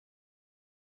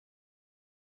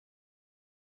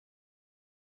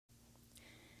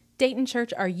Dayton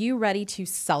Church, are you ready to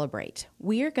celebrate?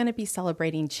 We are going to be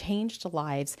celebrating changed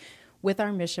lives with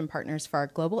our mission partners for our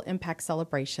Global Impact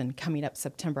Celebration coming up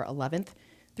September 11th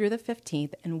through the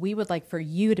 15th, and we would like for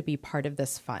you to be part of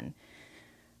this fun.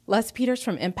 Les Peters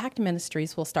from Impact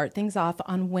Ministries will start things off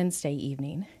on Wednesday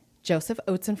evening, Joseph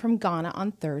Oatson from Ghana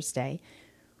on Thursday.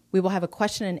 We will have a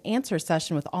question and answer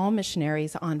session with all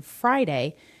missionaries on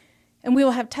Friday, and we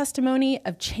will have testimony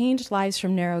of changed lives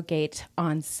from Narrow Gate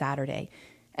on Saturday.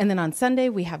 And then on Sunday,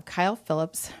 we have Kyle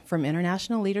Phillips from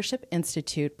International Leadership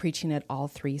Institute preaching at all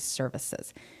three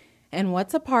services. And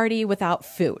what's a party without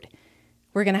food?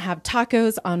 We're going to have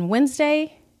tacos on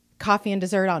Wednesday, coffee and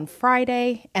dessert on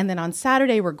Friday, and then on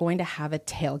Saturday, we're going to have a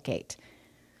tailgate.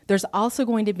 There's also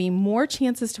going to be more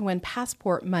chances to win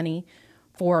passport money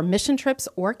for mission trips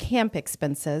or camp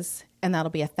expenses, and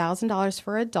that'll be $1,000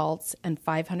 for adults and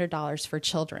 $500 for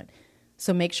children.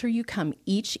 So make sure you come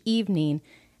each evening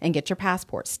and get your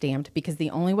passport stamped, because the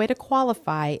only way to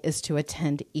qualify is to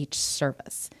attend each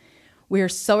service. We are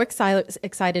so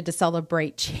excited to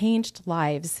celebrate changed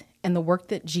lives and the work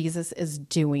that Jesus is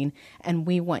doing, and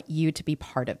we want you to be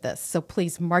part of this. So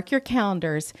please mark your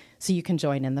calendars so you can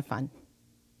join in the fun.